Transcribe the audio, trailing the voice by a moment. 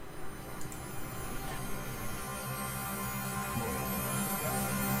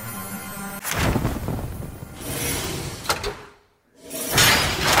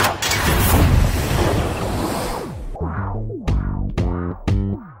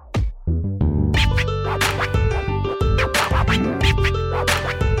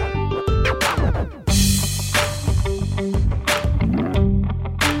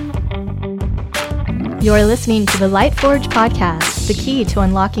You're listening to the Lightforge podcast, the key to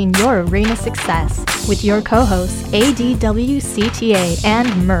unlocking your arena success, with your co-hosts ADWCTA and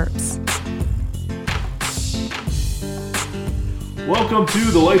Merps. Welcome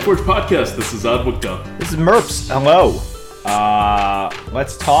to the Lightforge podcast. This is ADWCTA. This is Merps. Hello.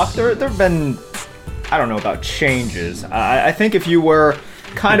 Let's talk. There have been, I don't know about changes. I think if you were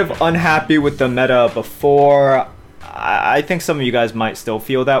kind of unhappy with the meta before, I think some of you guys might still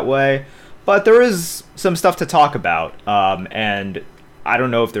feel that way. But there is some stuff to talk about, and I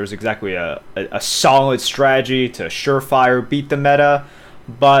don't know if there's exactly a solid strategy to surefire beat the meta,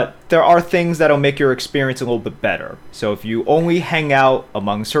 but there are things that'll make your experience a little bit better. So if you only hang out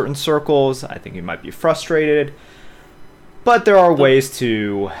among certain circles, I think you might be frustrated, but there are ways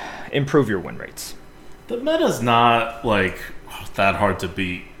to improve your win rates. The meta's not like that hard to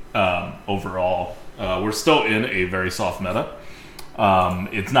beat overall. We're still in a very soft meta.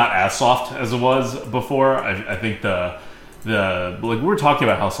 It's not as soft as it was before. I think like we were talking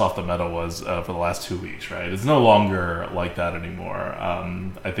about how soft the meta was for the last 2 weeks, right? It's no longer like that anymore.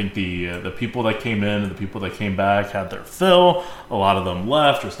 I think the people that came in and the people that came back had their fill. A lot of them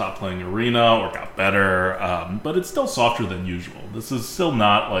left or stopped playing arena or got better, but it's still softer than usual. This is still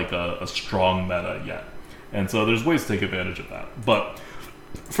not like a strong meta yet, and so there's ways to take advantage of that. But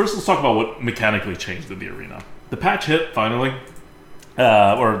first, let's talk about what mechanically changed in the arena. The patch hit finally.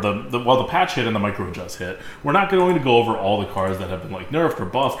 The patch hit and the micro adjust hit. We're not going to go over all the cards that have been like nerfed or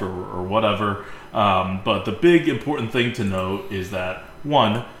buffed or whatever. But the big important thing to note is that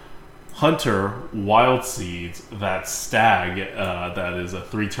one, Hunter Wild Seeds, that stag that is a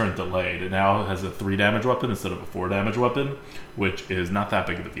 3-turn delayed. It now has a 3 damage weapon instead of a 4 damage weapon, which is not that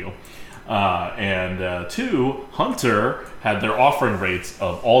big of a deal. And two, Hunter had their offering rates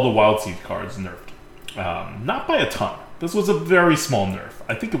of all the Wild Seed cards nerfed. Not by a ton. This was a very small nerf.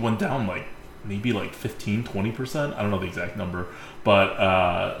 I think it went down maybe 15, 20%. I don't know the exact number.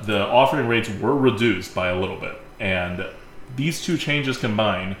 But the offering rates were reduced by a little bit. And these two changes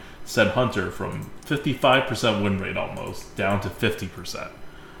combined sent Hunter from 55% win rate almost down to 50%.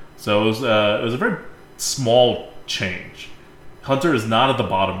 So it was a very small change. Hunter is not at the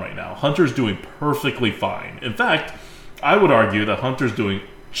bottom right now. Hunter's doing perfectly fine. In fact, I would argue that Hunter's doing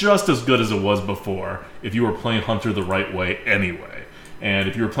just as good as it was before if you were playing Hunter the right way anyway. And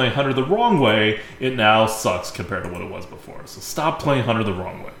if you were playing Hunter the wrong way, it now sucks compared to what it was before. So stop playing Hunter the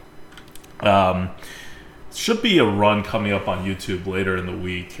wrong way. Should be a run coming up on YouTube later in the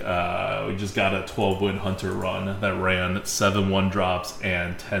week. We just got a 12-win Hunter run that ran 7 1-drops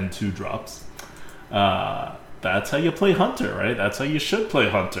and 10 2-drops. That's how you play Hunter, right? That's how you should play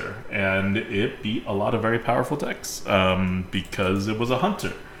Hunter. And it beat a lot of very powerful decks because it was a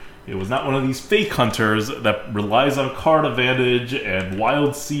Hunter. It was not one of these fake Hunters that relies on card advantage and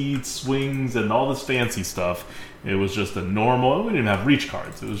wild seed swings and all this fancy stuff. It was just a normal... We didn't have reach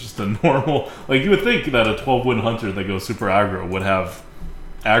cards. It was just a normal... Like, you would think that a 12-win Hunter that goes super aggro would have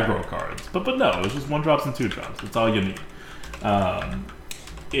aggro cards. But no, it was just 1-drops and 2-drops. That's all you need.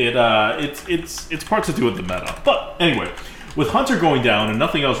 It's part to do with the meta. But anyway, with Hunter going down and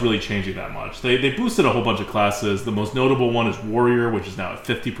nothing else really changing that much, they boosted a whole bunch of classes. The most notable one is Warrior, which is now at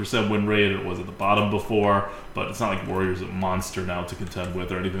 50% win rate. It was at the bottom before, but it's not like Warrior's a monster now to contend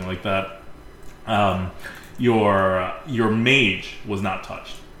with or anything like that. Your Mage was not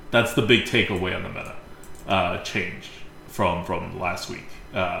touched. That's the big takeaway on the meta change from last week.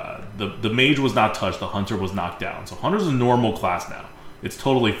 The Mage was not touched. The Hunter was knocked down. So Hunter's a normal class now. It's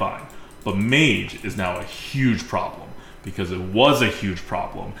totally fine. But Mage is now a huge problem because it was a huge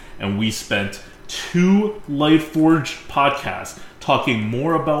problem. And we spent 2 Lightforge podcasts talking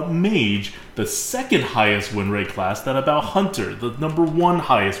more about Mage, the second highest win rate class, than about Hunter, the number 1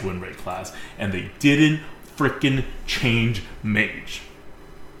 highest win rate class. And they didn't frickin' change Mage.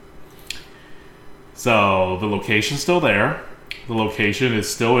 So the location's still there. The location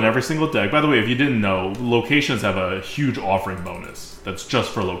is still in every single deck. By the way, if you didn't know, locations have a huge offering bonus. That's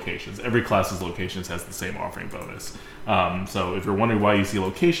just for locations. Every class's locations has the same offering bonus. So if you're wondering why you see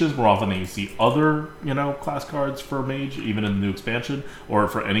locations more often than you see other, class cards for Mage, even in the new expansion, or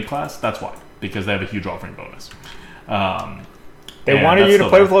for any class, that's why. Because they have a huge offering bonus. They wanted you to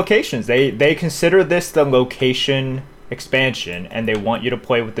play with locations. They consider this the location expansion, and they want you to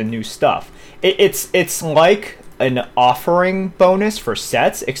play with the new stuff. It's like an offering bonus for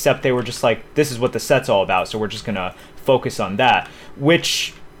sets, except they were just like, this is what the set's all about, so we're just gonna focus on that,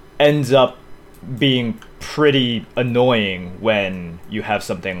 which ends up being pretty annoying when you have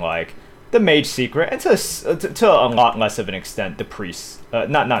something like the Mage Secret, and to a lot less of an extent the Priest,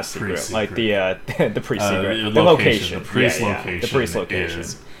 not secret, pre-secret. Like the Priest Secret, the location, the Priest location, the Priest location.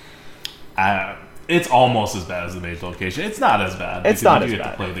 It's almost as bad as the mage location. It's not as bad. It's not as you get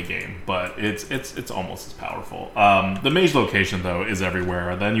bad to play the game, but it's almost as powerful. The mage location though is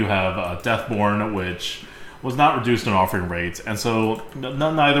everywhere. Then you have Deathborn, which was not reduced in offering rates, and so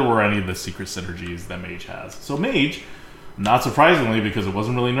neither were any of the secret synergies that mage has. So mage, not surprisingly, because it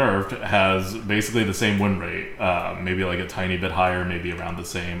wasn't really nerfed, has basically the same win rate, maybe like a tiny bit higher, maybe around the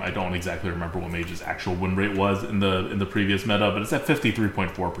same. I don't exactly remember what mage's actual win rate was in the previous meta, but it's at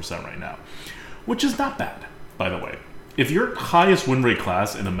 53.4% right now, which is not bad, by the way. If your highest win rate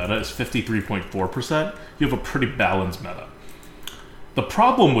class in a meta is 53.4%, you have a pretty balanced meta. The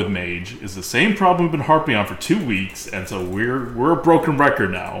problem with mage is the same problem we've been harping on for 2 weeks, and so we're a broken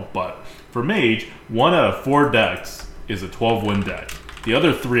record now, but for mage, 1 out of 4 decks is a 12-win deck. The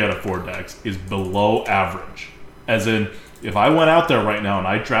other 3 out of 4 decks is below average. As in, if I went out there right now and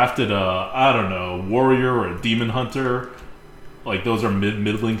I drafted a warrior or a demon hunter, like those are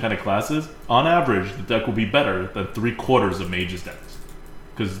middling kind of classes, on average, the deck will be better than 3/4 of mage's decks.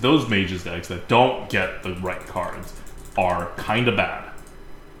 Because those mage's decks that don't get the right cards are kind of bad.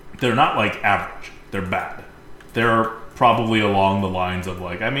 They're not like average, they're bad. They're probably along the lines of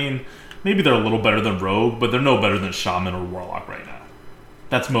maybe they're a little better than Rogue, but they're no better than Shaman or Warlock right now.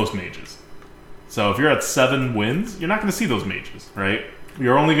 That's most mages. So if you're at 7 wins, you're not going to see those mages, right?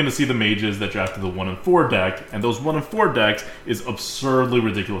 You're only going to see the mages that drafted the 1 and 4 deck, and those 1 and 4 decks is absurdly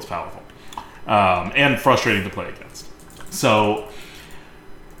ridiculous powerful. And frustrating to play against. So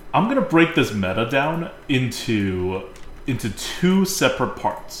I'm going to break this meta down into 2 separate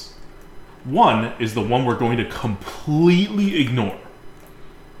parts. One is the one we're going to completely ignore.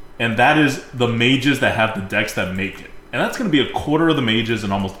 And that is the mages that have the decks that make it. And that's going to be 1/4 of the mages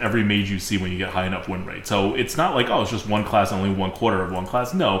in almost every mage you see when you get high enough win rate. So it's not like, it's just one class, only 1/4 of one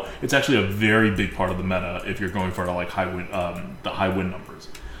class. No, it's actually a very big part of the meta if you're going for the high win numbers.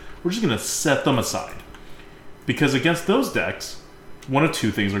 We're just going to set them aside. Because against those decks, one of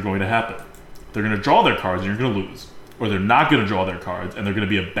 2 things are going to happen. They're going to draw their cards and you're going to lose. Or they're not going to draw their cards and they're going to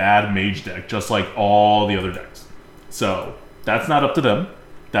be a bad mage deck, just like all the other decks. So that's not up to them.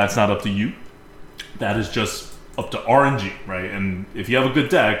 That's not up to you. That is just up to RNG, right? And if you have a good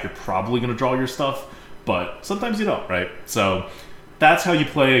deck, you're probably going to draw your stuff, but sometimes you don't, right? So that's how you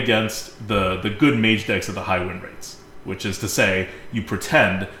play against the good mage decks at the high win rates, which is to say, you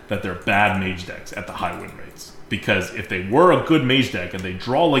pretend that they're bad mage decks at the high win rates. Because if they were a good mage deck and they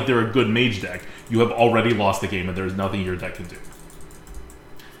draw like they're a good mage deck, you have already lost the game and there's nothing your deck can do.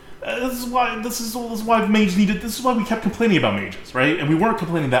 This is why mage needed. This is why we kept complaining about mages, right? And we weren't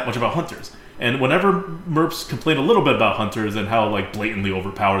complaining that much about hunters. And whenever Merps complain a little bit about hunters and how blatantly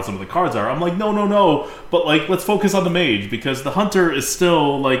overpowered some of the cards are, I'm like, no. But let's focus on the mage, because the hunter is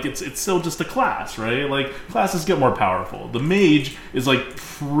still it's still just a class, right? Classes get more powerful. The mage is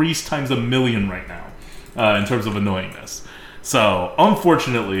priest times 1,000,000 right now in terms of annoyingness. So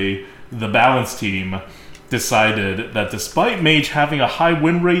unfortunately, the balance team decided that despite mage having a high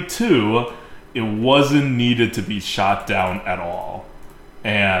win rate too, it wasn't needed to be shot down at all.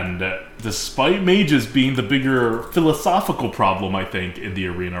 And despite mages being the bigger philosophical problem, I think, in the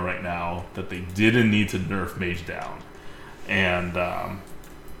arena right now, that they didn't need to nerf mage down. And I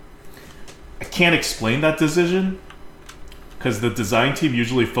can't explain that decision, because the design team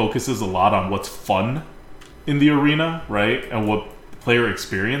usually focuses a lot on what's fun in the arena, right? And what player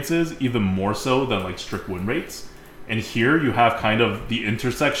experiences, even more so than strict win rates. And here you have kind of the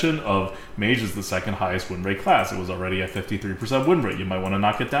intersection of mage is the second highest win rate class. It was already at 53% win rate. You might want to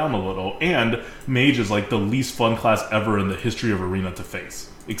knock it down a little. And mage is the least fun class ever in the history of arena to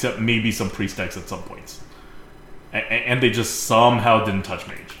face, except maybe some priest decks at some points. And they just somehow didn't touch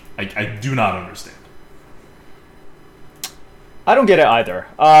mage. I do not understand. I don't get it either.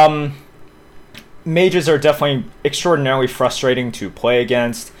 Mages are definitely extraordinarily frustrating to play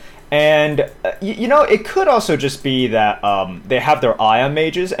against, and it could also just be that they have their eye on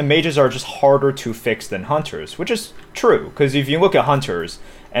mages, and mages are just harder to fix than hunters, which is true, because if you look at hunters,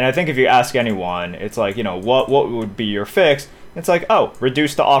 and I think if you ask anyone, it's what would be your fix? It's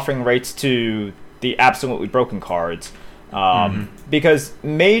reduce the offering rates to the absolutely broken cards, because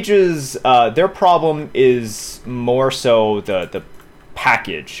mages, their problem is more so the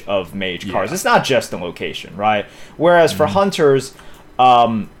package of mage cards. It's not just the location, right? Whereas for hunters,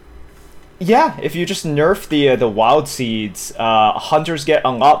 if you just nerf the wild seeds, hunters get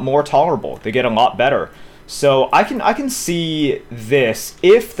a lot more tolerable. They get a lot better. So I can see this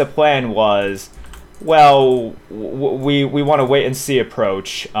if the plan was, we want to wait and see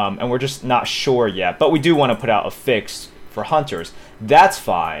approach, and we're just not sure yet, but we do want to put out a fix for hunters. That's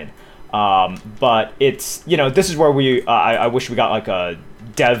fine. But it's, this is where I wish we got a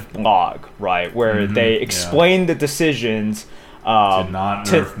dev blog, right, where they explain the decisions to not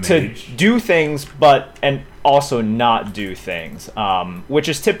nerf mage. To do things, and also not do things, which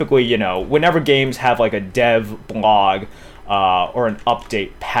is typically, you know, whenever games have like a dev blog or an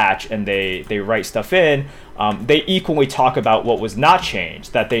update patch and they write stuff in, they equally talk about what was not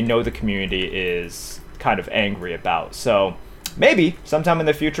changed that they know the community is kind of angry about. So maybe sometime in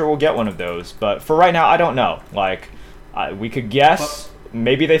the future we'll get one of those, but for right now I don't know. Like we could guess.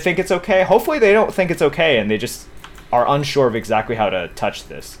 Maybe they think it's okay. Hopefully they don't think it's okay and they just are unsure of exactly how to touch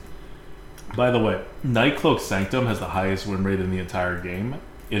this. By the way, Nightcloak Sanctum has the highest win rate in the entire game.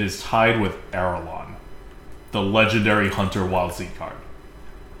 It is tied with Aralon, the legendary Hunter Wild Seed card.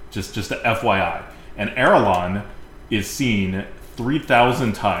 Just a FYI. And Aralon is seen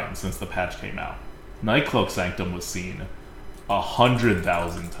 3,000 times since the patch came out. Nightcloak Sanctum was seen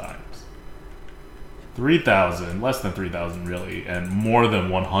 100,000 times. 3,000, less than 3,000 really, and more than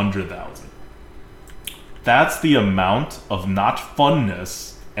 100,000. That's the amount of not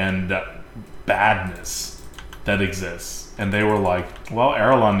funness and badness that exists. And they were like, well,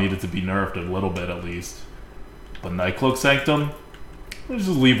 Aralon needed to be nerfed a little bit at least. But Nightcloak Sanctum, let's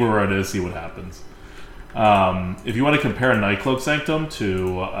just leave where it is, see what happens. If you want to compare Nightcloak Sanctum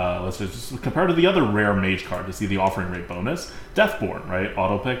to, let's just compare to the other rare mage card to see the offering rate bonus. Deathborn, right?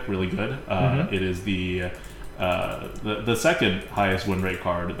 Auto pick, really good. It is the second highest win rate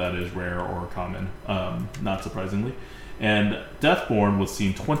card that is rare or common, not surprisingly. And Deathborn was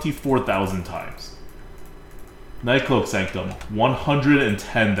seen 24,000 times. Nightcloak Sanctum,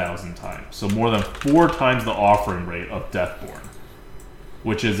 110,000 times. So more than 4 times the offering rate of Deathborn,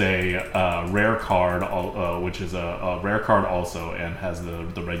 which is a rare card, which is a rare card also, and has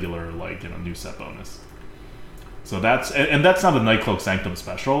the regular new set bonus. So that's not a Nightcloak Sanctum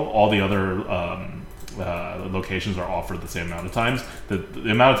special. All the other locations are offered the same amount of times. The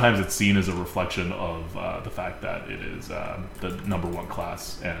amount of times it's seen is a reflection of the fact that it is the number 1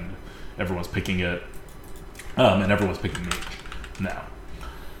 class, and everyone's picking it, and everyone's picking mage now.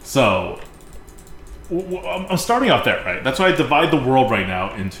 So I'm starting off there, right? That's why I divide the world right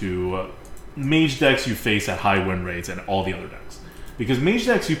now into mage decks you face at high win rates and all the other decks. Because mage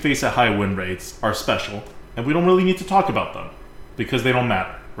decks you face at high win rates are special, and we don't really need to talk about them because they don't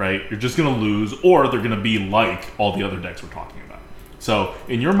matter, right? You're just going to lose, or they're going to be like all the other decks we're talking about. So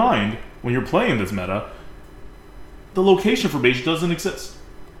in your mind, when you're playing this meta, the location for mage doesn't exist.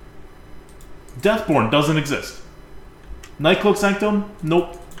 Deathborn doesn't exist. Nightcloak Sanctum?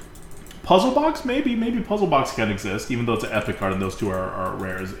 Nope. Puzzle Box? Maybe Puzzle Box can exist, even though it's an epic card and those two are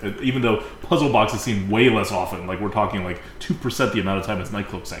rares. Even though Puzzle Box is seen way less often, like we're talking like 2% the amount of time as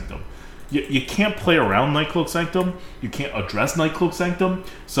Nightcloak Sanctum. You can't play around Nightcloak Sanctum. You can't address Nightcloak Sanctum.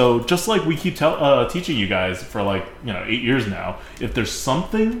 So just like we keep teaching you guys for 8 years now, if there's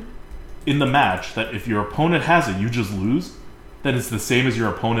something in the match that if your opponent has it, you just lose, then it's the same as your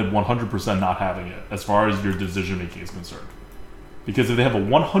opponent 100% not having it, as far as your decision making is concerned. Because if they have a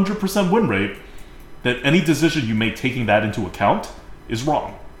 100% win rate, then any decision you make taking that into account is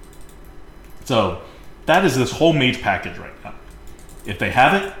wrong. So that is this whole mage package right now. If they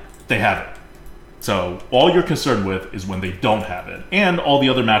have it, they have it. So all you're concerned with is when they don't have it, and all the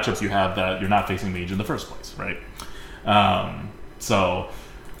other matchups you have that you're not facing mage in the first place, right? So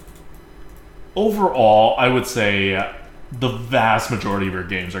overall, I would say the vast majority of your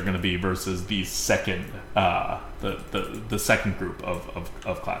games are going to be versus the second the second group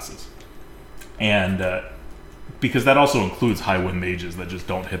of classes, and because that also includes high win mages that just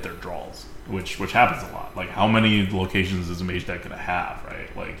don't hit their draws, which happens a lot. Like, how many locations is a mage deck going to have,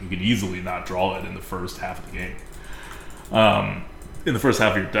 right? Like, you could easily not draw it in the first half of the game, in the first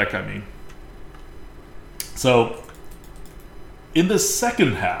half of your deck, I mean. So in the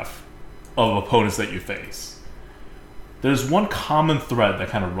second half of opponents that you face, there's one common thread that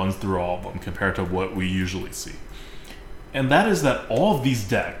kind of runs through all of them compared to what we usually see. And that is that all of these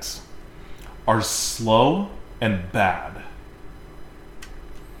decks are slow and bad.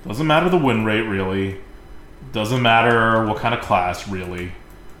 Doesn't matter the win rate, really. Doesn't matter what kind of class, really.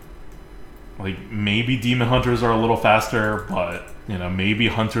 Like, maybe Demon Hunters are a little faster, but, maybe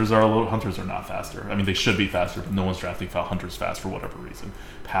Hunters are not faster. I mean, they should be faster, but no one's drafting Hunters fast for whatever reason.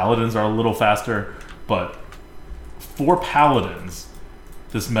 Paladins are a little faster, but for Paladins,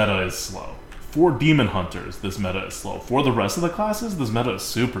 this meta is slow. For Demon Hunters, this meta is slow. For the rest of the classes, this meta is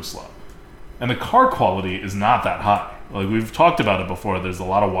super slow. And the card quality is not that high. Like, we've talked about it before, there's a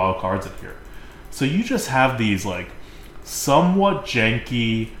lot of wild cards in here. So you just have these, somewhat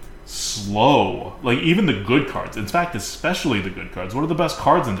janky, slow, even the good cards. In fact, especially the good cards. What are the best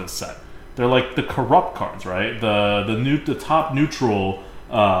cards in this set? They're the corrupt cards, right? The top neutral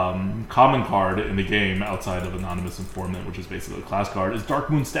common card in the game outside of Anonymous Informant, which is basically a class card, is Dark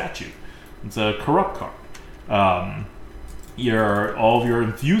Moon Statue. It's a corrupt card. All of your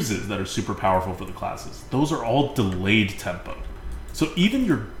infuses that are super powerful for the classes, those are all delayed tempo. So even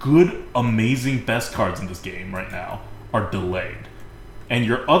your good, amazing, best cards in this game right now are delayed. And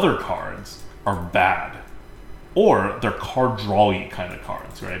your other cards are bad. Or they're card drawy kind of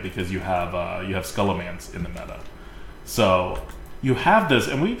cards, right? Because you have Skullomance in the meta. So you have this,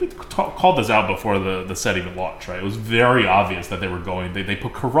 and we called this out before the set even launched, right? It was very obvious that they were going. They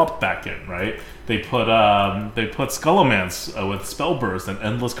put Corrupt back in, right? They put Skullomance with Spell Burst and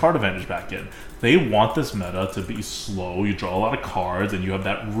Endless Card Advantage back in. They want this meta to be slow. You draw a lot of cards, and you have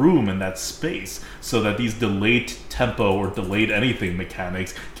that room and that space so that these delayed tempo or delayed anything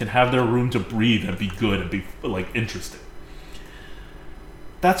mechanics can have their room to breathe and be good and be interesting.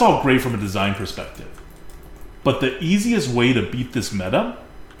 That's all great from a design perspective. But the easiest way to beat this meta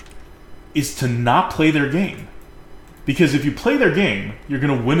is to not play their game. Because if you play their game, you're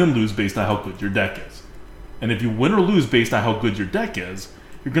going to win and lose based on how good your deck is. And if you win or lose based on how good your deck is,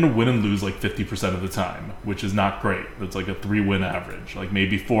 you're going to win and lose 50% of the time, which is not great. It's a 3-win average,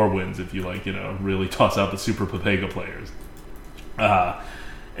 maybe 4 wins if you really toss out the super Pepega players.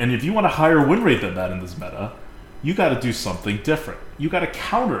 And if you want a higher win rate than that in this meta, you got to do something different. You got to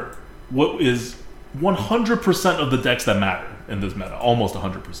counter what is 100% of the decks that matter in this meta, almost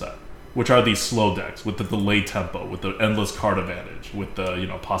 100%, which are these slow decks with the delayed tempo, with the endless card advantage, with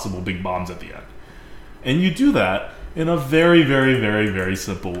the possible big bombs at the end. And you do that in a very, very, very, very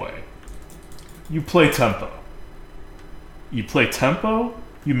simple way. You play tempo. You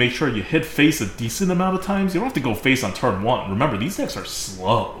make sure you hit face a decent amount of times. You don't have to go face on turn 1. Remember, these decks are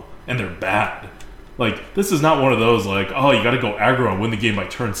slow, and they're bad. This is not one of those, you gotta go aggro and win the game by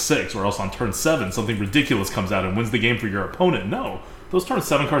turn 6, or else on turn 7, something ridiculous comes out and wins the game for your opponent. No. Those turn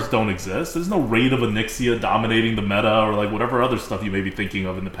 7 cards don't exist. There's no Raid of Onyxia dominating the meta, or whatever other stuff you may be thinking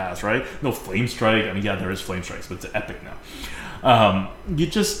of in the past, right? No Flame Strike. I mean, yeah, there is Flame Strikes, but it's epic now.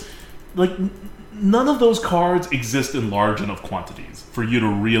 None of those cards exist in large enough quantities for you to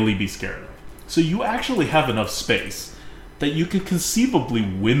really be scared of. So you actually have enough space that you could conceivably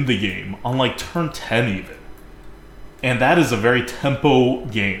win the game on turn 10 even. And that is a very tempo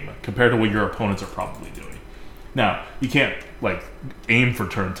game compared to what your opponents are probably doing. Now, you can't aim for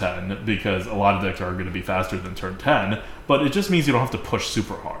turn 10 because a lot of decks are going to be faster than turn 10, but it just means you don't have to push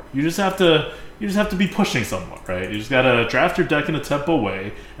super hard. You just have to be pushing somewhat, right? You just got to draft your deck in a tempo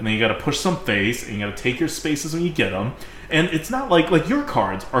way, and then you got to push some face, and you got to take your spaces when you get them. And it's not like your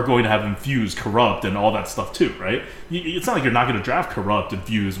cards are going to have Infuse, Corrupt, and all that stuff too, right? It's not like you're not going to draft Corrupt,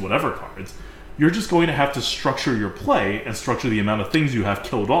 Infuse, whatever cards. You're just going to have to structure your play and structure the amount of things you have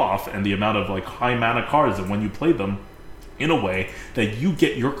killed off and the amount of high mana cards and when you play them in a way that you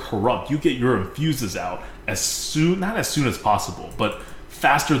get your Corrupt, you get your Infuses out not as soon as possible, but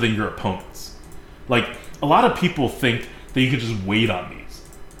faster than your opponents. A lot of people think that you can just wait on these.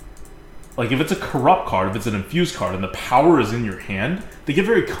 If it's a Corrupt card, if it's an Infused card, and the power is in your hand, they get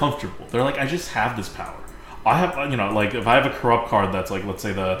very comfortable. They're I just have this power. I have, if I have a Corrupt card that's let's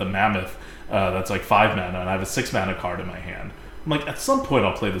say the Mammoth, that's 5 mana, and I have a 6 mana card in my hand. I'm at some point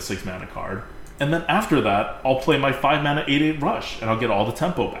I'll play the 6 mana card, and then after that, I'll play my 5 mana 8/8 Rush, and I'll get all the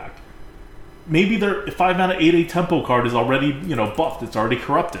tempo back. Maybe their 5 mana 8/8 tempo card is already, buffed, it's already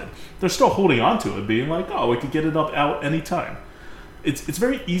corrupted. They're still holding on to it, being we could get it out anytime. It's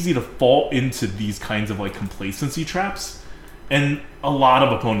very easy to fall into these kinds of complacency traps, and a lot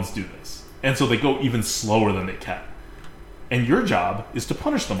of opponents do this. And so they go even slower than they can. And your job is to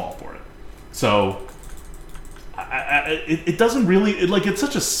punish them all for it. So it doesn't really it's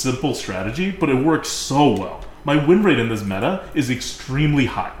such a simple strategy, but it works so well. My win rate in this meta is extremely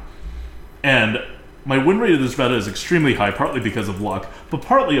high. And my win rate in this meta is extremely high, partly because of luck, but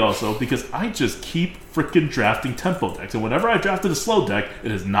partly also because I just keep freaking drafting tempo decks. And whenever I've drafted a slow deck, it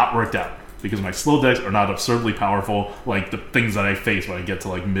has not worked out. Because my slow decks are not absurdly powerful like the things that I face when I get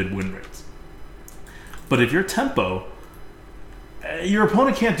to mid-win rates. But if you're tempo, your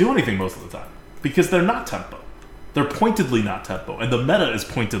opponent can't do anything most of the time. Because they're not tempo. They're pointedly not tempo. And the meta is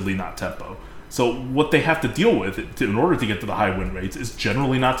pointedly not tempo. So what they have to deal with in order to get to the high win rates is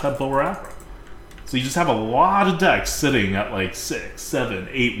generally not tempo or aggro. So you just have a lot of decks sitting at 6, 7,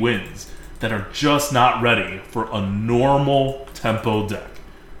 8 wins that are just not ready for a normal tempo deck.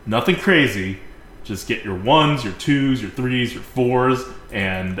 Nothing crazy. Just get your 1s, your 2s, your 3s, your 4s,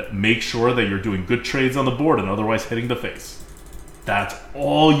 and make sure that you're doing good trades on the board and otherwise hitting the face. That's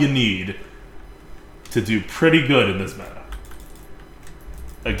all you need to do pretty good in this meta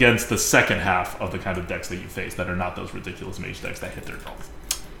against the second half of the kind of decks that you face that are not those ridiculous mage decks that hit their goals.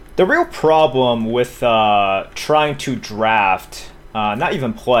 The real problem with trying to draft, not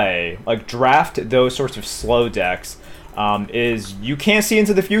even play, like draft those sorts of slow decks, is you can't see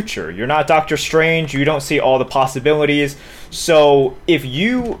into the future. You're not Doctor Strange. You don't see all the possibilities. So if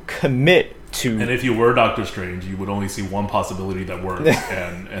you commit to... And if you were Doctor Strange, you would only see one possibility that works,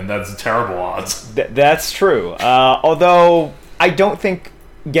 and that's terrible odds. That's true. Although I don't think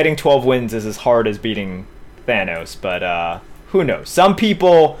getting 12 wins is as hard as beating Thanos, but who knows? Some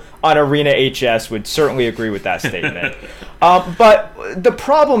people on Arena HS would certainly agree with that statement. But the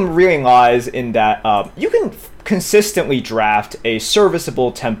problem really lies in that you can consistently draft a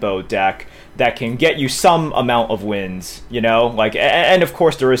serviceable tempo deck that can get you some amount of wins, you know? Like, and of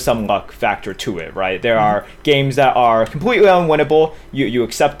course there is some luck factor to it, right? There are games that are completely unwinnable. You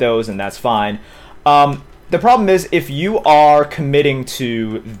accept those, and that's fine. The problem is if you are committing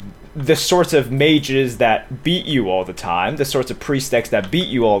to the sorts of mages that beat you all the time, the sorts of priest decks that beat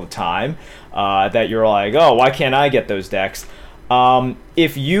you all the time, that you're like, oh, why can't I get those decks?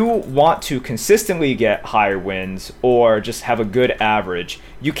 If you want to consistently get higher wins or just have a good average,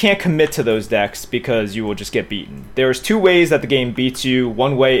 you can't commit to those decks because you will just get beaten. There's two ways that the game beats you.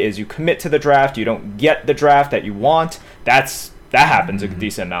 One way is you commit to the draft, you don't get the draft that you want. That happens a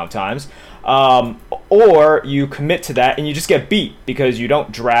decent amount of times. Or you commit to that and you just get beat because you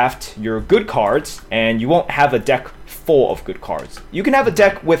don't draft your good cards and you won't have a deck full of good cards. You can have a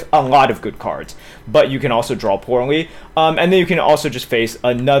deck with a lot of good cards, but you can also draw poorly. And then you can also just face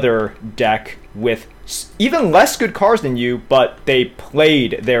another deck with even less good cards than you, but they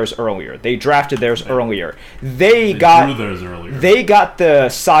played theirs earlier. They drafted theirs earlier. They got theirs earlier. They got the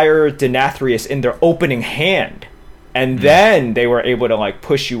Sire Denathrius in their opening hand. And then they were able to like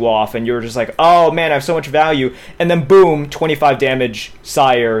push you off, and you were just like, oh man, I have so much value. And then boom, 25 damage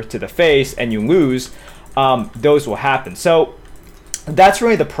Sire to the face, and you lose. Those will happen. So that's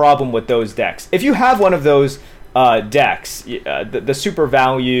really the problem with those decks. If you have one of those decks, the super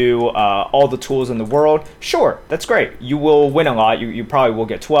value, all the tools in the world, sure, that's great. You will win a lot. You probably will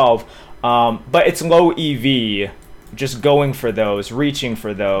get 12. But it's low EV, just going for those, reaching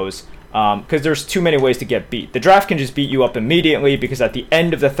for those. Because there's too many ways to get beat. The draft can just beat you up immediately because at the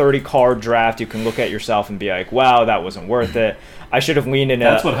end of the 30-card draft, you can look at yourself and be like, wow, that wasn't worth it. I should have leaned in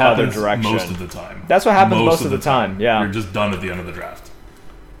another direction. Most of the time. That's what happens most of the time, yeah. You're just done at the end of the draft.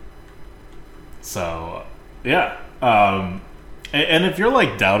 So, yeah. And if you're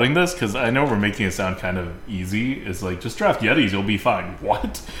like doubting this, because I know we're making it sound kind of easy, it's like, just draft Yetis, you'll be fine.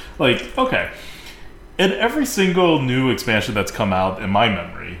 What? Like, okay. In every single new expansion that's come out in my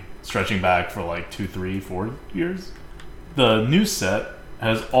memory, stretching back for like 2, 3, 4 years, the new set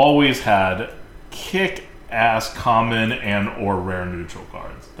has always had kick-ass common and or rare neutral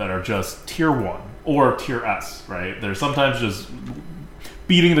cards that are just tier 1 or tier S, right? They're sometimes just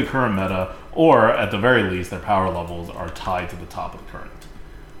beating the current meta, or at the very least, their power levels are tied to the top of the current.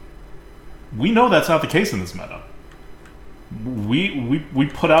 We know that's not the case in this meta. We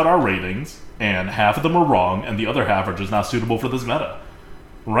put out our ratings, and half of them are wrong, and the other half are just not suitable for this meta.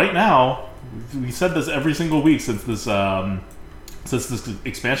 Right now, we said this every single week since this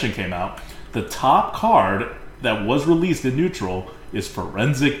expansion came out. The top card that was released in neutral is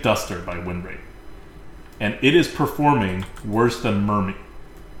Forensic Duster by win rate, and it is performing worse than Mermy.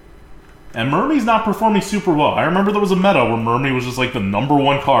 And Mermy's not performing super well. I remember there was a meta where Mermy was just like the number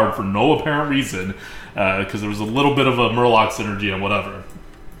 1 card for no apparent reason, because there was a little bit of a Murloc synergy and whatever.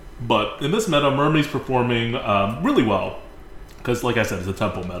 But in this meta, Mermy's performing really well. Because, like I said, it's a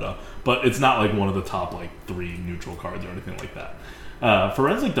tempo meta, but it's not like one of the top like 3 neutral cards or anything like that.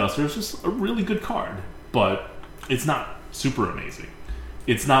 Forensic Duster is just a really good card, but it's not super amazing.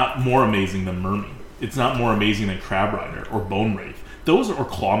 It's not more amazing than Mermy. It's not more amazing than Crab Rider or Bone Wraith. Those are, or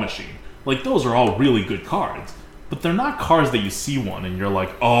Claw Machine. Like, those are all really good cards, but they're not cards that you see one and you're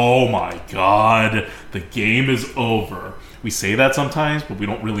like, oh my god, the game is over. We say that sometimes, but we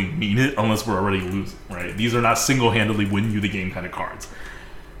don't really mean it unless we're already losing, right? These are not single-handedly win you the game kind of cards.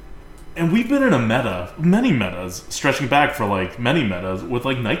 And we've been in a meta, many metas, stretching back for like many metas with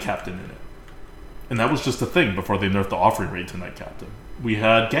like Night Captain in it. And that was just a thing before they nerfed the offering rate to Night Captain. We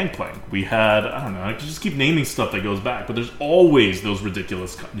had Gangplank. We had, I don't know, I could just keep naming stuff that goes back, but there's always those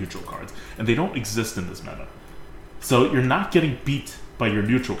ridiculous neutral cards, and they don't exist in this meta. So you're not getting beat by your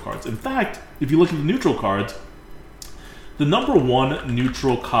neutral cards. In fact, if you look at the neutral cards, the number 1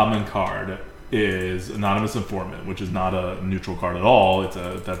 neutral common card is Anonymous Informant, which is not a neutral card at all.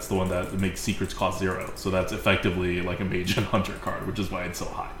 That's the one that makes secrets cost 0. So that's effectively like a Mage and Hunter card, which is why it's so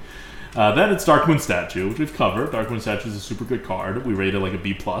high. Then it's Darkmoon Statue, which we've covered. Darkmoon Statue is a super good card. We rate it like a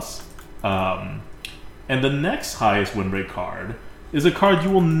B+. And the next highest win rate card is a card you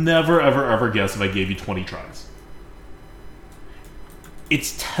will never, ever, ever guess if I gave you 20 tries.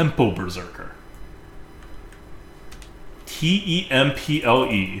 It's Tempo Berserker.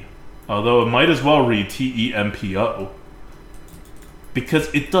 Temple, although it might as well read Tempo,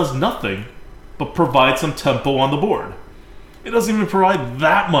 because it does nothing but provide some tempo on the board. It doesn't even provide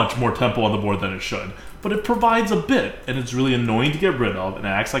that much more tempo on the board than it should, but it provides a bit, and it's really annoying to get rid of, and it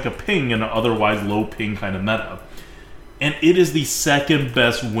acts like a ping in an otherwise low ping kind of meta. And it is the second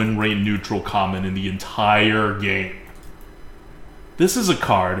best win rate neutral common in the entire game. This is a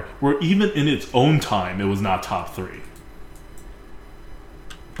card where even in its own time, it was not top 3.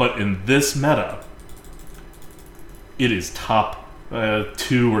 But in this meta, it is top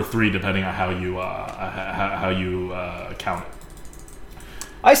 2 or 3, depending on how you count it.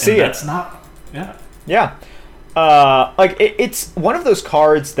 I see it. That's not, yeah. Yeah. It's one of those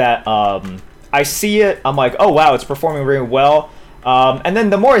cards that I see it, I'm like, oh wow, it's performing really well. And then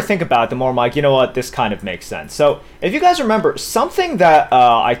the more I think about it, the more I'm like, you know what, this kind of makes sense. So if you guys remember, something that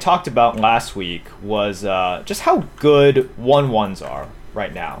I talked about last week was just how good 1/1s are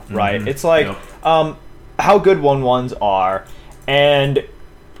right now, right? Mm-hmm. It's like how good 1/1s are, and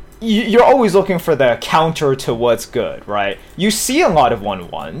you're always looking for the counter to what's good, right? You see a lot of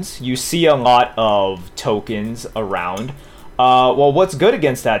 1/1s, you see a lot of tokens around. Well, what's good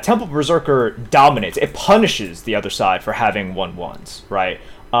against that? Temple Berserker dominates. It punishes the other side for having 1/1s, right?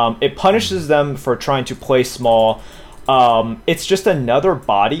 It punishes them for trying to play small. It's just another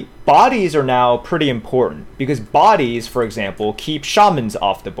body. Bodies are now pretty important because bodies, for example, keep shamans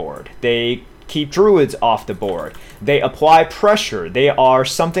off the board. They keep druids off the board. They apply pressure. They are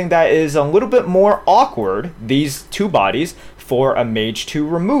something that is a little bit more awkward, these two bodies, for a mage to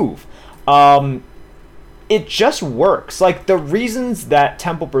remove. It just works. Like, the reasons that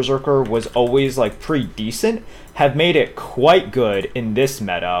Temple Berserker was always like pretty decent have made it quite good in this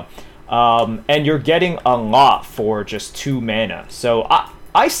meta. And you're getting a lot for just 2 mana. So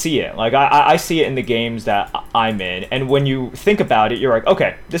I see it. Like, I see it in the games that I'm in. And when you think about it, you're like,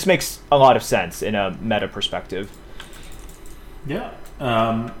 okay, this makes a lot of sense in a meta perspective. Yeah.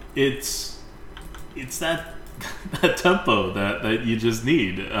 It's that tempo that you just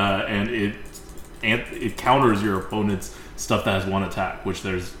need. And it counters your opponent's stuff that has 1 attack, which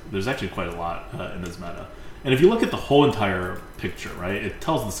there's actually quite a lot in this meta. And if you look at the whole entire picture, right, it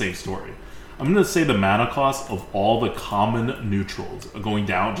tells the same story. I'm going to say the mana cost of all the common neutrals going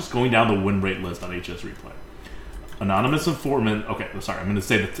down the win rate list on HS Replay. Anonymous Informant, okay, sorry, I'm going to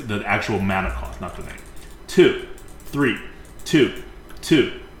say the actual mana cost, not the name. 2, 3, 2,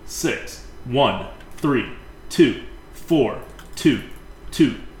 2, 6, 1, 3, 2, 4, 2,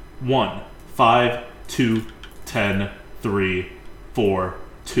 2, 1, 5, 2, 10, 3, 4,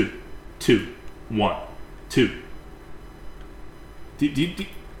 2, 2, 1, 2. Do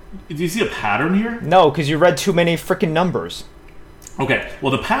you see a pattern here? No, because you read too many freaking numbers. Okay,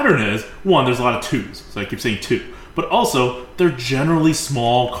 well, the pattern is, 1, there's a lot of 2s, so I keep saying 2. But also, they're generally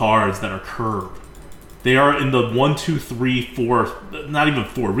small cards that are curved. They are in the 1, 2, 3, 4, not even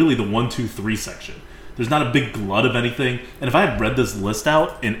 4, really the 1, 2, 3 section. There's not a big glut of anything. And if I had read this list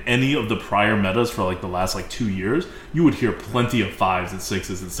out in any of the prior metas for like the last 2 years, you would hear plenty of 5s and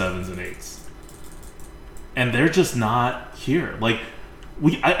 6s and 7s and 8s. And they're just not here. Like,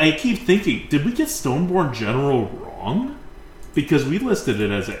 I keep thinking, did we get Stoneborn General wrong? Because we listed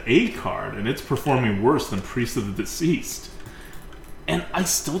it as an A card, and it's performing worse than Priest of the Deceased. And I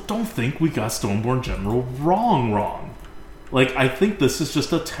still don't think we got Stoneborn General wrong. Like, I think this is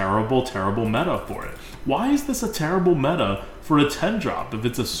just a terrible, terrible meta for it. Why is this a terrible meta for a 10-drop if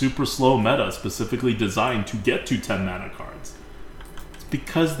it's a super slow meta specifically designed to get to 10 mana cards? It's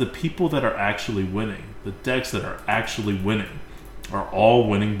because the people that are actually winning, the decks that are actually winning, are all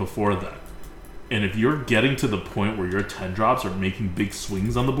winning before that. And if you're getting to the point where your 10-drops are making big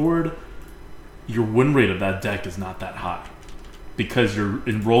swings on the board, your win rate of that deck is not that high. Because you're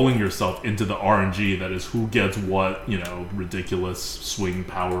enrolling yourself into the RNG that is who gets what, ridiculous swing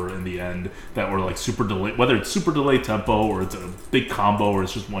power in the end that were like super delay, whether it's super delay tempo or it's a big combo or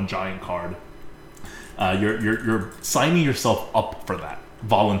it's just one giant card. You're signing yourself up for that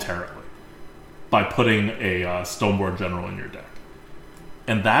voluntarily by putting a Stoneborn General in your deck.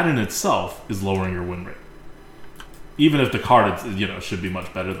 And that in itself is lowering your win rate. Even if the card, should be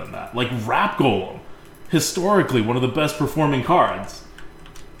much better than that. Like Rap Golem, historically one of the best performing cards,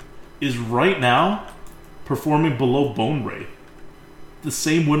 is right now performing below Bone Wraith. The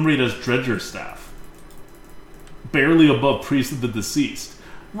same win rate as Dredger's Staff. Barely above Priest of the Deceased.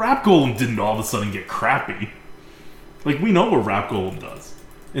 Rap Golem didn't all of a sudden get crappy. Like, we know what Rap Golem does.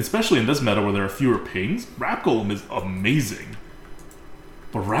 Especially in this meta where there are fewer pings, Rap Golem is amazing.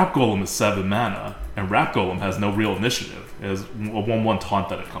 But Rap Golem is 7 mana, and Rap Golem has no real initiative. It has a 1/1 taunt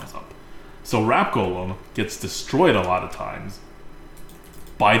that it comes up. So Rap Golem gets destroyed a lot of times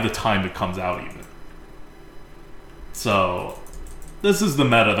by the time it comes out even. So this is the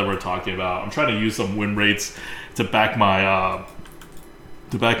meta that we're talking about. I'm trying to use some win rates to back my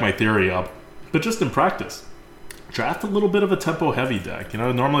theory up. But just in practice, draft a little bit of a tempo heavy deck.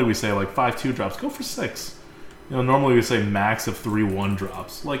 Normally we say like 5/2 drops, go for 6. Normally we say max of 3/1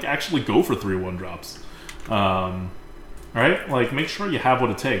 drops. Like, actually go for 3/1 drops. Right? Like, make sure you have what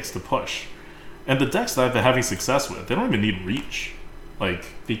it takes to push. And the decks that I've been having success with, they don't even need reach. Like,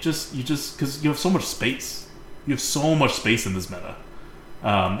 because you have so much space. You have so much space in this meta.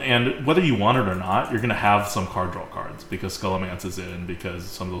 And whether you want it or not, you're going to have some card draw cards because Skullomance is in, because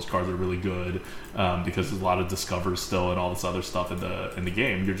some of those cards are really good, because there's a lot of discovers still and all this other stuff in the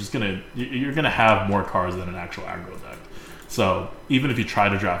game. You're gonna have more cards than an actual aggro deck. So even if you try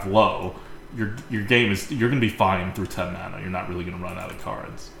to draft low, your game is, you're going to be fine through 10 mana. You're not really going to run out of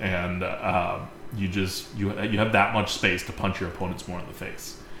cards, and you have that much space to punch your opponents more in the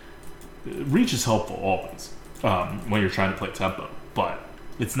face. Reach is helpful always when you're trying to play tempo, but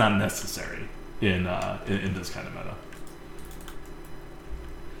it's not necessary in this kind of meta.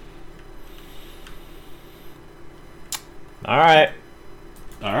 All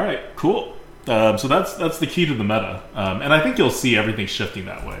right, cool. So that's the key to the meta, and I think you'll see everything shifting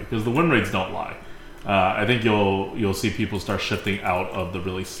that way because the win rates don't lie. I think you'll see people start shifting out of the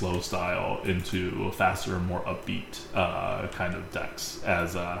really slow style into a faster, more upbeat kind of decks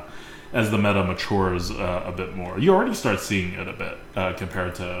as the meta matures a bit more. You already start seeing it a bit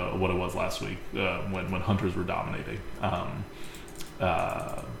compared to what it was last week when hunters were dominating.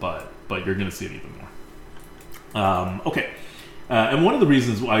 But you're going to see it even more. Okay. And one of the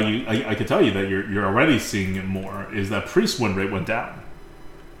reasons why I could tell you that you're already seeing it more is that Priest win rate went down.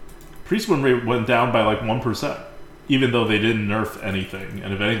 Priest win rate went down by like 1%, even though they didn't nerf anything.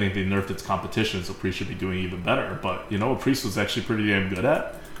 And if anything, they nerfed its competition, so Priest should be doing even better. But you know what Priest was actually pretty damn good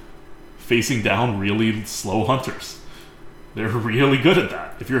at? Facing down really slow hunters. They're really good at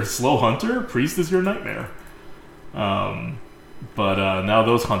that. If you're a slow hunter, Priest is your nightmare. But now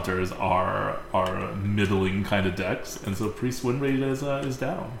those hunters are middling kind of decks, and so Priest win rate is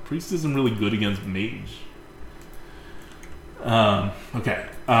down. Priest isn't really good against Mage. Okay.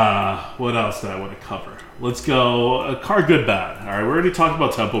 What else do I want to cover? Let's go card good bad. All right, we already talked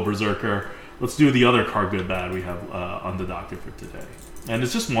about Tempo Berserker. Let's do the other card good bad we have on the docket for today. And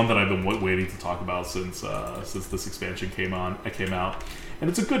it's just one that I've been waiting to talk about since this expansion came out. And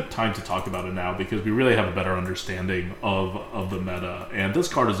it's a good time to talk about it now because we really have a better understanding of the meta. And this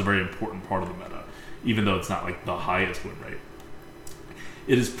card is a very important part of the meta, even though it's not like the highest win rate.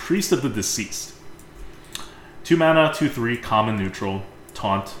 It is Priest of the Deceased. 2 mana, 2/3, common neutral,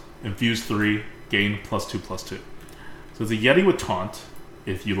 taunt, infuse 3, gain +2/+2. So it's a Yeti with taunt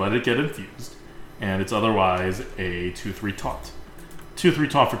if you let it get infused, and it's otherwise a 2/3 taunt. 2/3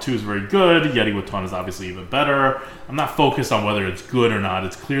 taunt for 2 is very good. Yeti with taunt is obviously even better. I'm not focused on whether it's good or not.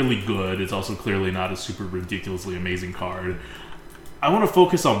 It's clearly good. It's also clearly not a super ridiculously amazing card. I want to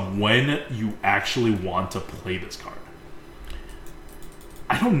focus on when you actually want to play this card.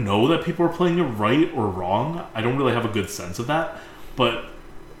 I don't know that people are playing it right or wrong. I don't really have a good sense of that. But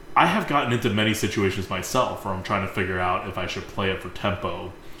I have gotten into many situations myself where I'm trying to figure out if I should play it for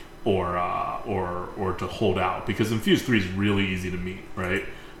tempo or to hold out, because Infuse 3 is really easy to meet, right?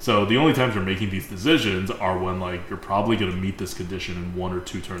 So the only times you're making these decisions are when like you're probably going to meet this condition in 1 or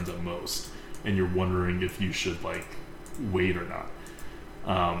 2 turns at most, and you're wondering if you should like wait or not.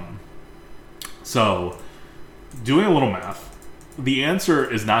 So doing a little math, the answer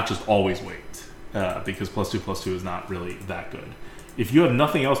is not just always wait, because +2/+2 is not really that good. If you have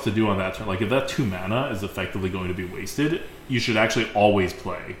nothing else to do on that turn, like if that 2 mana is effectively going to be wasted, you should actually always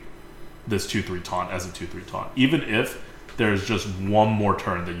play this 2/3 taunt as a 2/3 taunt, even if there's just one more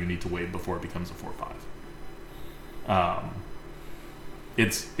turn that you need to wait before it becomes a 4/5.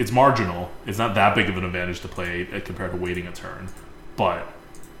 It's marginal. It's not that big of an advantage to play compared to waiting a turn, but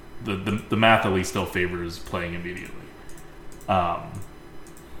the math at least still favors playing immediately.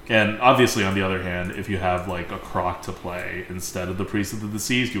 And obviously, on the other hand, if you have like a Croc to play instead of the Priest of the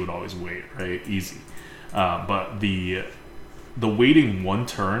Deceased, you would always wait, right? Easy. But the waiting 1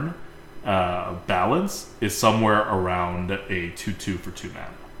 turn balance is somewhere around a 2/2 for 2 mana.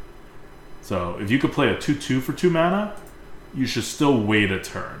 So if you could play a 2/2 for 2 mana, you should still wait a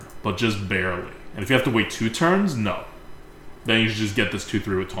turn, but just barely. And if you have to wait 2 turns, no. Then you should just get this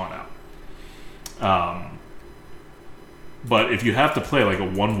 2/3 with taunt out. But if you have to play like a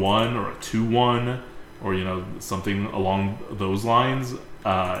 1/1 or a 2/1 or something along those lines,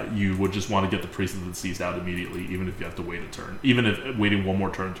 you would just want to get the Priest of the Deceased out immediately, even if you have to wait a turn. Even if waiting one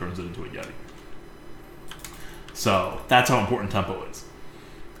more turn turns it into a Yeti. So that's how important tempo is.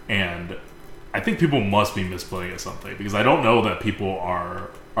 And I think people must be misplaying at something, because I don't know that people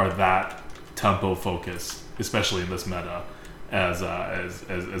are that tempo focused, especially in this meta, as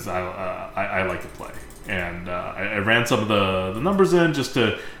I like to play. And I ran some of the numbers in just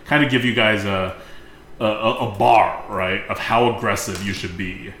to kind of give you guys a bar, right, of how aggressive you should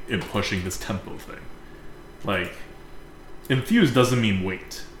be in pushing this tempo thing. Like, infuse doesn't mean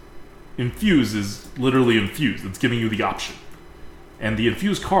wait. Infuse is literally infuse. It's giving you the option. And the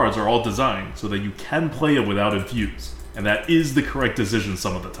infuse cards are all designed so that you can play it without infuse. And that is the correct decision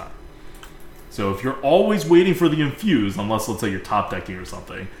some of the time. So if you're always waiting for the infuse, unless let's say you're top decking or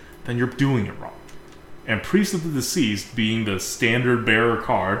something, then you're doing it wrong. And Priest of the Deceased being the standard bearer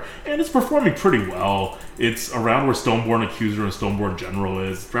card, and it's performing pretty well. It's around where Stoneborn Accuser and Stoneborn General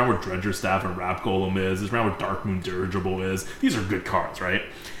is. It's around where Dredger Staff and Wrap Golem is. It's around where Dark Moon Dirigible is. These are good cards, right?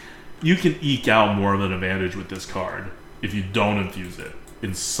 You can eke out more of an advantage with this card if you don't infuse it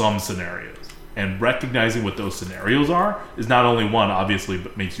in some scenarios. And recognizing what those scenarios are is not only one, obviously,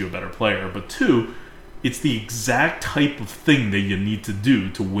 makes you a better player, but two, it's the exact type of thing that you need to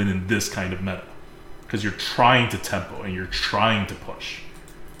do to win in this kind of meta. Because you're trying to tempo and you're trying to push.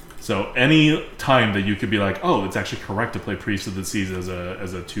 So any time that you could be like, oh, it's actually correct to play Priest of the Seas as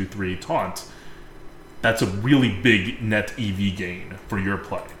a 2-3 taunt, that's a really big net EV gain for your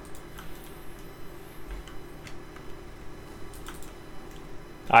play.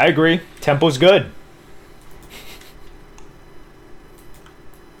 I agree. Tempo's good.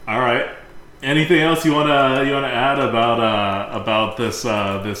 All right. Anything else you wanna add about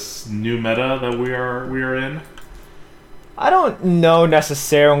this new meta that we are in? I don't know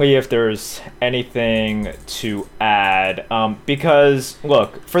necessarily if there's anything to add, because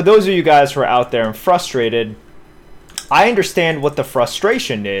look, for those of you guys who are out there and frustrated, I understand what the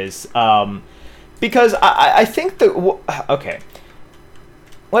frustration is, because I think that okay.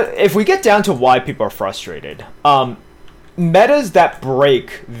 If we get down to why people are frustrated, metas that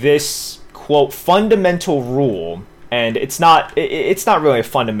break this quote fundamental rule, and it's not really a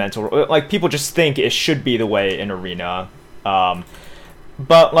fundamental rule. Like, people just think it should be the way in Arena,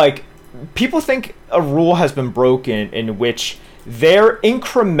 but like, people think a rule has been broken in which their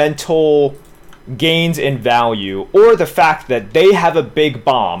incremental gains in value, or the fact that they have a big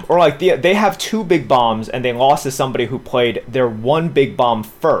bomb, or like they have two big bombs and they lost to somebody who played their one big bomb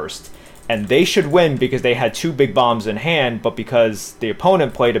first, and they should win because they had two big bombs in hand, but because the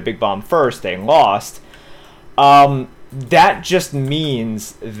opponent played a big bomb first, they lost. That just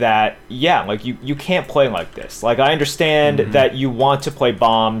means that, yeah, like you can't play like this. Like, I understand that you want to play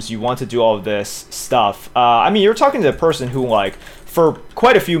bombs, you want to do all of this stuff. I mean, you're talking to a person who, like, for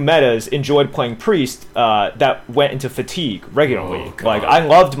quite a few metas, enjoyed playing Priest that went into Fatigue regularly. Oh, like, I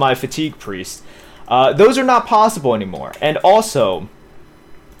loved my Fatigue Priest. Those are not possible anymore. And also,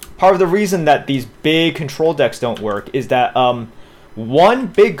 part of the reason that these big control decks don't work is that one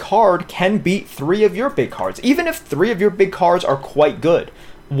big card can beat three of your big cards. Even if three of your big cards are quite good.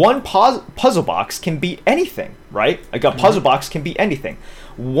 One puzzle box can beat anything, right? Like, a puzzle box can beat anything.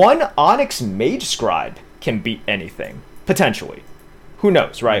 One Onyx Mage Scribe can beat anything, potentially. Who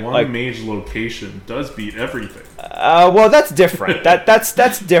knows, right? One like, mage location does beat everything. Well, that's different.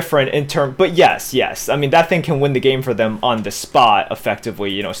 that's different in term. But yes. I mean, that thing can win the game for them on the spot,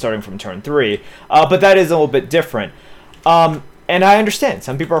 effectively. Starting from turn 3. But that is a little bit different. And I understand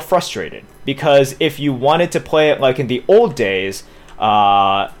some people are frustrated because if you wanted to play it like in the old days,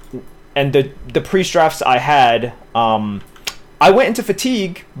 and the Priest drafts I had, I went into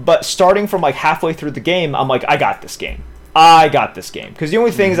Fatigue, but starting from like halfway through the game, I'm like, I got this game. Because the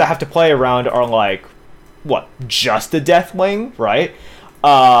only things I have to play around are like, what, just a Deathwing, right?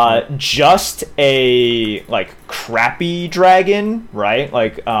 Just a like crappy dragon, right?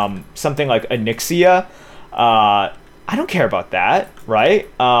 Like something like Onyxia. I don't care about that, right?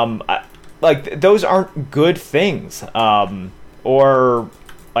 Like, those aren't good things. Or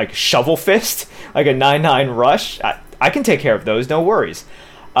like Shovel Fist, like a 9/9 rush. I can take care of those, no worries.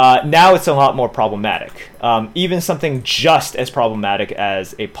 Now it's a lot more problematic. Even something just as problematic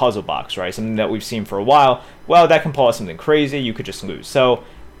as a puzzle box, right? Something that we've seen for a while. Well, that can pull out something crazy. You could just lose. So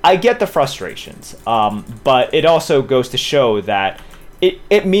I get the frustrations, but it also goes to show that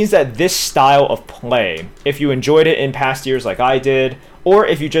it means that this style of play, if you enjoyed it in past years like I did, or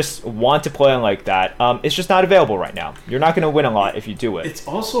if you just want to play on like that, it's just not available right now. You're not going to win a lot if you do it. It's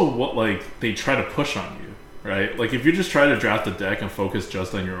also what, like, they try to push on you. right? Like, if you just try to draft a deck and focus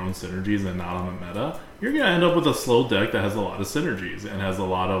just on your own synergies and not on the meta, you're going to end up with a slow deck that has a lot of synergies and has a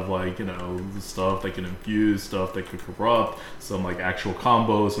lot of, like, you know, stuff that can infuse, stuff that could corrupt, some, like, actual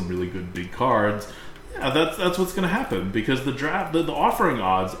combos, some really good big cards. Yeah, that's what's going to happen, because the offering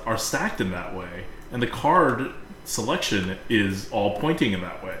odds are stacked in that way, and the card selection is all pointing in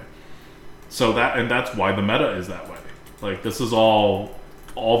that way. So that's why the meta is that way. Like, this is all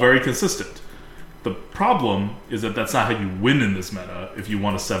very consistent. The problem is that that's not how you win in this meta if you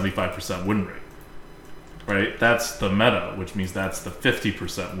want a 75% win rate. Right? That's the meta, which means that's the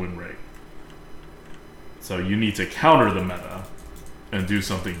 50% win rate. So you need to counter the meta and do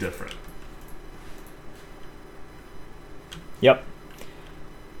something different. Yep.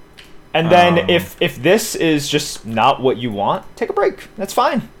 And then if this is just not what you want, take a break. That's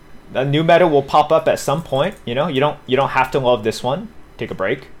fine. A new meta will pop up at some point. You know, you don't have to love this one. Take a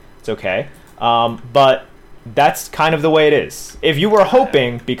break. It's okay. But that's kind of the way it is. If you were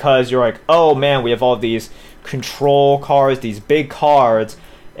hoping, because you're like, oh man, we have all these control cards, these big cards,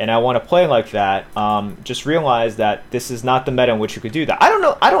 and I want to play like that, just realize that this is not the meta in which you could do that.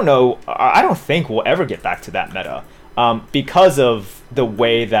 I don't think we'll ever get back to that meta, because of the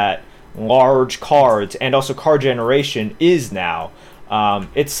way that large cards and also card generation is now.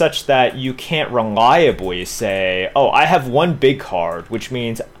 It's such that you can't reliably say, oh, I have one big card, which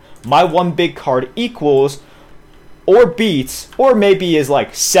means my one big card equals or beats or maybe is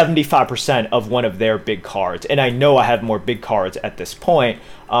like 75% of one of their big cards, and I know I have more big cards at this point.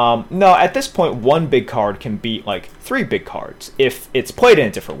 No, at this point, one big card can beat like 3 big cards if it's played in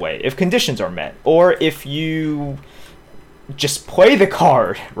a different way, if conditions are met, or if you just play the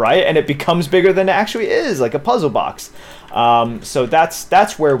card, right, and it becomes bigger than it actually is, like a puzzle box. So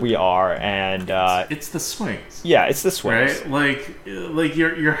that's where we are, and it's the swings. Yeah, it's the swings. Right? Like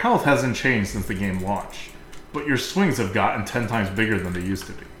your health hasn't changed since the game launched, but your swings have gotten 10 times bigger than they used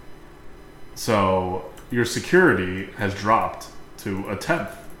to be. So your security has dropped to 1/10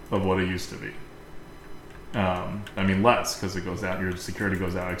 of what it used to be. I mean less, because it goes down. Your security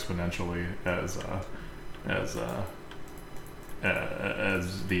goes down exponentially as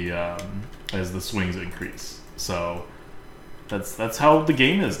the swings increase. So that's how the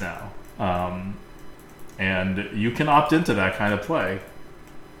game is now, and you can opt into that kind of play,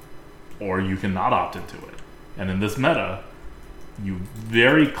 or you can not opt into it. And in this meta, you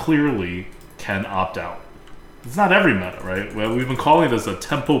very clearly can opt out. It's not every meta, right? Well, we've been calling this a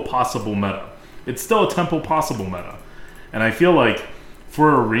tempo possible meta. It's still a tempo possible meta, and I feel like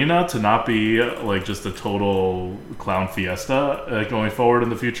for Arena to not be like just a total clown fiesta going forward in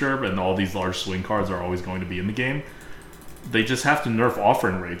the future, and all these large swing cards are always going to be in the game, they just have to nerf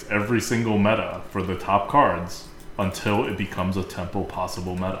offering rates every single meta for the top cards until it becomes a tempo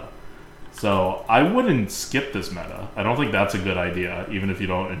possible meta. So I wouldn't skip this meta. I don't think that's a good idea, even if you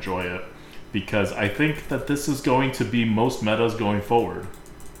don't enjoy it, because I think that this is going to be most metas going forward.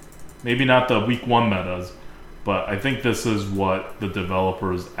 Maybe not the week 1 metas, but I think this is what the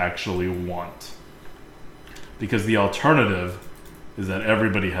developers actually want. Because the alternative is that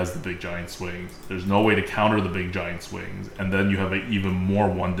everybody has the big giant swings. There's no way to counter the big giant swings, and then you have an even more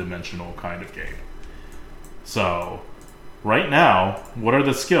one-dimensional kind of game. So, right now, what are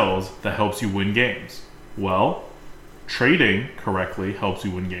the skills that helps you win games? Well, trading correctly helps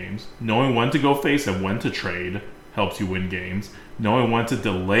you win games. Knowing when to go face and when to trade helps you win games. Knowing when to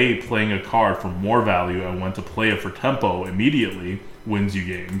delay playing a card for more value and when to play it for tempo immediately wins you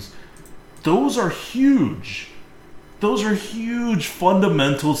games. Those are huge. Those are huge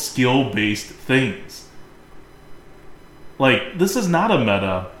fundamental skill-based things. Like, this is not a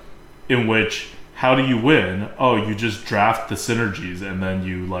meta in which, how do you win? Oh, you just draft the synergies and then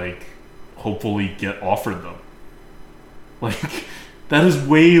you, like, hopefully get offered them. Like, that is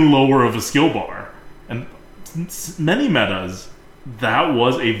way lower of a skill bar. And many metas, that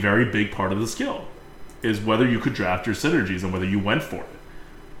was a very big part of the skill, is whether you could draft your synergies and whether you went for it.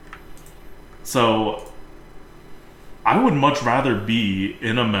 So I would much rather be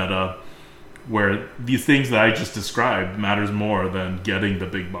in a meta where these things that I just described matters more than getting the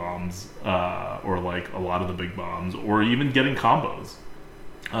big bombs, or like a lot of the big bombs, or even getting combos.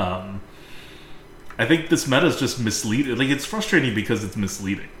 I think this meta is just misleading. Like, it's frustrating because it's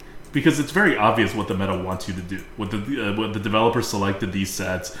misleading. Because it's very obvious what the meta wants you to do. What the developers selected these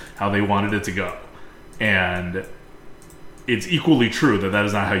sets, how they wanted it to go. And it's equally true that that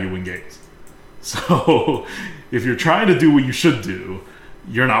is not how you win games. So, if you're trying to do what you should do,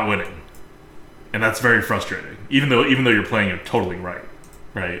 you're not winning. And that's very frustrating. Even though you're playing it totally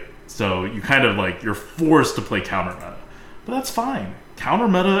right? So, you kind of like, you're forced to play counter meta. But that's fine. counter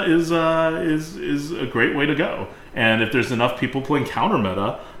meta is a great way to go. And if there's enough people playing counter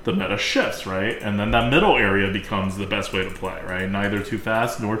meta, the meta shifts, right? And then that middle area becomes the best way to play, right? Neither too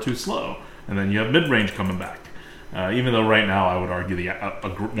fast nor too slow. And then you have mid-range coming back. Even though right now I would argue the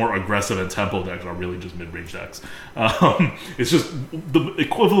more aggressive and tempo decks are really just mid-range decks. It's just the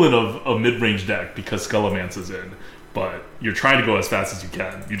equivalent of a mid-range deck because Skullomance is in. But you're trying to go as fast as you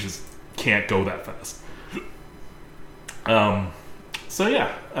can. You just can't go that fast. So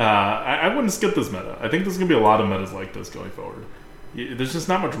yeah, I wouldn't skip this meta. I think there's going to be a lot of metas like this going forward. There's just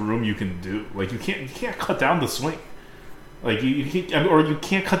not much room you can do. Like you can't cut down the swing. Like you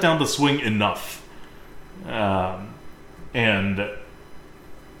can't cut down the swing enough. I don't know.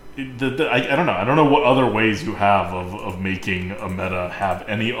 I don't know what other ways you have of making a meta have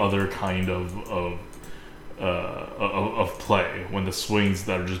any other kind of play when the swings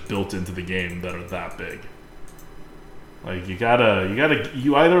that are just built into the game that are that big. Like you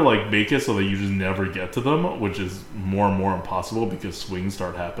either like make it so that you just never get to them, which is more and more impossible because swings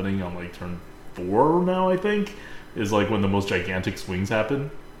start happening on like turn 4 now, I think, is like when the most gigantic swings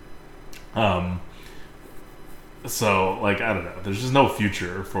happen. So like I don't know, there's just no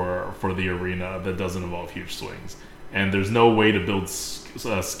future for the arena that doesn't involve huge swings, and there's no way to build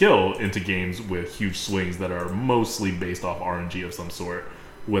skill into games with huge swings that are mostly based off RNG of some sort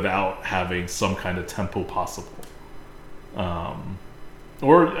without having some kind of tempo possible.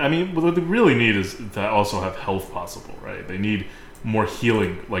 Or I mean, what they really need is to also have health possible, right? They need more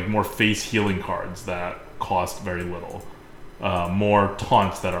healing, like more face healing cards that cost very little. More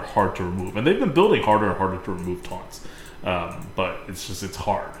taunts that are hard to remove, and they've been building harder and harder to remove taunts, but it's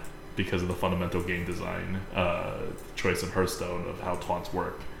hard because of the fundamental game design choice in Hearthstone of how taunts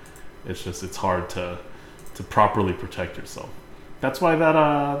work. It's hard to properly protect yourself. That's why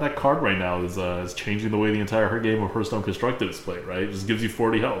that card right now is changing the way the entire game of Hearthstone Constructed is played, right? It just gives you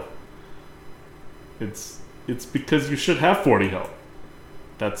 40 health. It's because you should have 40 health.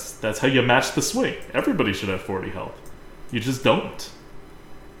 That's how you match the swing. Everybody should have 40 health. You just don't.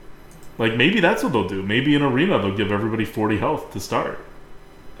 Like, maybe that's what they'll do. Maybe in Arena they'll give everybody 40 health to start.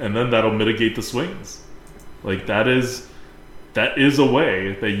 And then that'll mitigate the swings. Like, that is a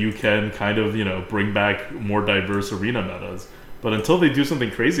way that you can kind of, bring back more diverse Arena metas. But until they do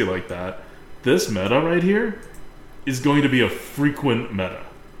something crazy like that, this meta right here is going to be a frequent meta.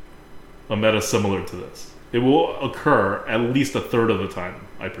 A meta similar to this. It will occur at least a third of the time,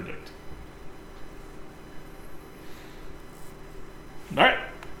 I predict. Alright.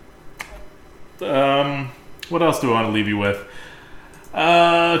 What else do I want to leave you with?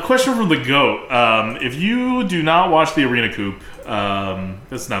 Question from the GOAT. If you do not watch the Arena Coop,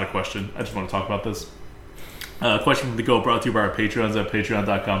 this is not a question. I just want to talk about this. Question from the GOAT brought to you by our Patreons at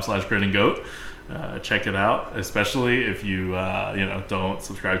patreon.com/gradinggoat. Check it out, especially if you don't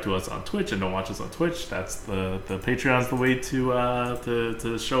subscribe to us on Twitch and don't watch us on Twitch. That's the Patreon's the way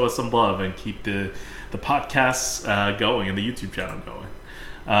to show us some love and keep the podcasts going and the YouTube channel going.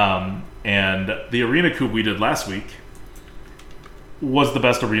 And the Arena Coop we did last week was the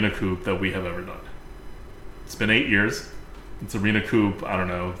best Arena Coop that we have ever done. It's been 8 years. It's Arena Coop, I don't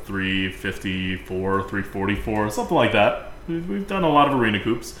know, 354, 344, something like that. We've done a lot of Arena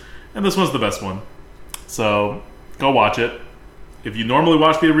Coops, and this one's the best one. So go watch it. If you normally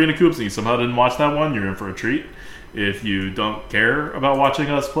watch the Arena Coops and you somehow didn't watch that one, you're in for a treat. If you don't care about watching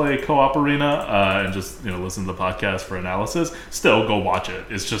us play co-op Arena and just listen to the podcast for analysis, still go watch it.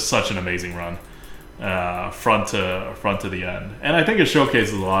 It's just such an amazing run, front to the end, and I think it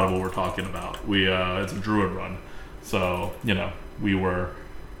showcases a lot of what we're talking about. It's a Druid run. So, we were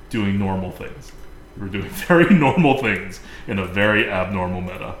doing normal things. We were doing very normal things in a very abnormal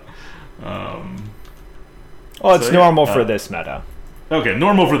meta. Normal for this meta. Okay,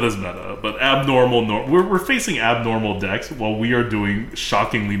 normal for this meta, but abnormal. We're facing abnormal decks while we are doing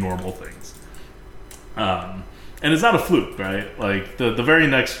shockingly normal things. And it's not a fluke, right? Like, the very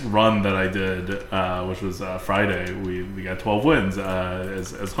next run that I did, which was Friday, we got 12 wins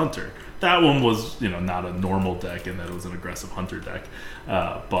as Hunter. That one was, not a normal deck in that it was an aggressive Hunter deck.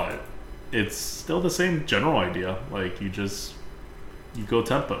 But it's still the same general idea. Like, you go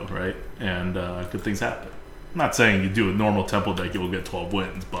tempo, right? And good things happen. I'm not saying you do a normal tempo deck, you'll get 12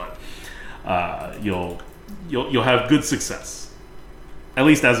 wins, but you'll have good success. At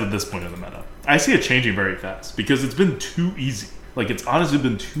least as of this point in the meta. I see it changing very fast because it's been too easy. Like, it's honestly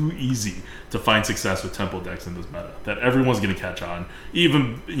been too easy to find success with tempo decks in this meta that everyone's going to catch on.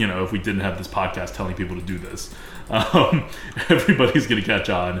 Even, if we didn't have this podcast telling people to do this, everybody's going to catch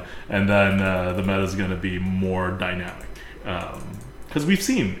on, and then the meta is going to be more dynamic. Because we've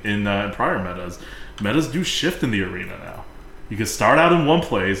seen in prior metas do shift in the arena now. You could start out in one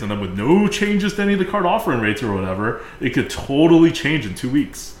place, and then with no changes to any of the card offering rates or whatever, it could totally change in 2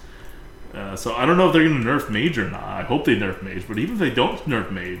 weeks. So I don't know if they're going to nerf Mage or not. I hope they nerf Mage, but even if they don't nerf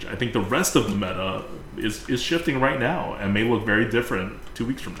Mage, I think the rest of the meta is shifting right now and may look very different 2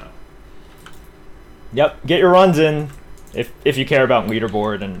 weeks from now. Yep, get your runs in if you care about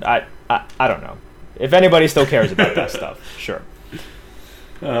leaderboard, and I don't know. If anybody still cares about that stuff, sure.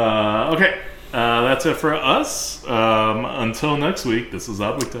 Okay, that's it for us. Until next week, this is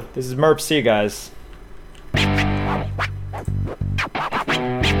ADWCTA. This is Merps. See you guys.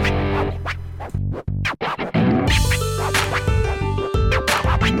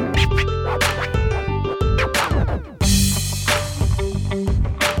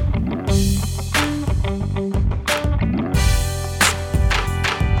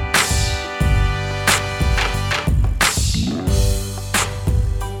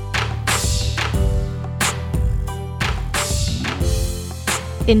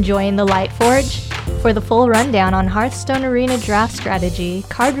 Enjoying the Lightforge? For the full rundown on Hearthstone Arena draft strategy,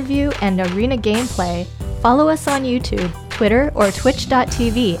 card review, and arena gameplay, follow us on YouTube, Twitter, or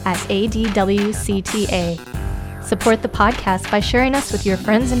twitch.tv at ADWCTA. Support the podcast by sharing us with your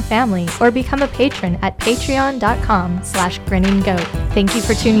friends and family, or become a patron at patreon.com/grinninggoat. Thank you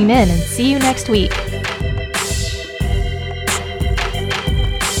for tuning in, and see you next week.